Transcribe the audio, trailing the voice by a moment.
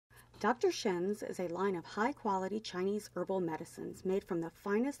Dr. Shen's is a line of high-quality Chinese herbal medicines made from the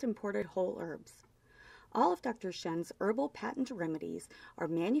finest imported whole herbs. All of Dr. Shen's herbal patent remedies are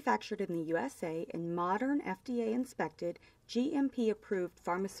manufactured in the U.S.A. in modern FDA-inspected, GMP-approved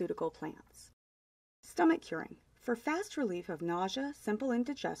pharmaceutical plants. Stomach curing. For fast relief of nausea, simple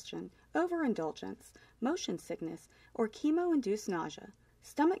indigestion, overindulgence, motion sickness, or chemo-induced nausea,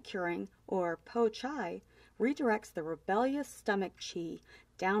 stomach curing, or po chai, redirects the rebellious stomach qi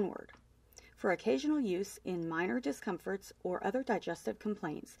downward. For occasional use in minor discomforts or other digestive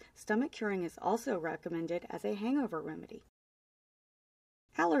complaints, stomach curing is also recommended as a hangover remedy.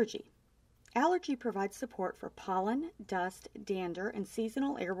 Allergy. Allergy provides support for pollen, dust, dander, and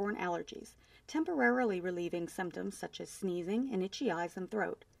seasonal airborne allergies, temporarily relieving symptoms such as sneezing and itchy eyes and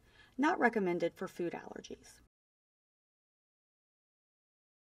throat. Not recommended for food allergies.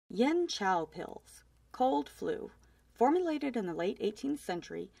 Yen Chow pills. Cold flu. Formulated in the late 18th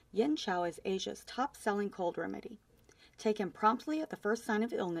century, Yen Chow is Asia's top-selling cold remedy. Taken promptly at the first sign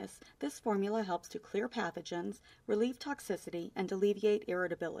of illness, this formula helps to clear pathogens, relieve toxicity, and alleviate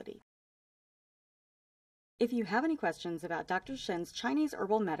irritability. If you have any questions about Dr. Shen's Chinese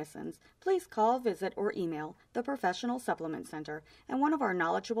herbal medicines, please call, visit, or email the Professional Supplement Center, and one of our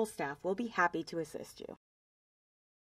knowledgeable staff will be happy to assist you.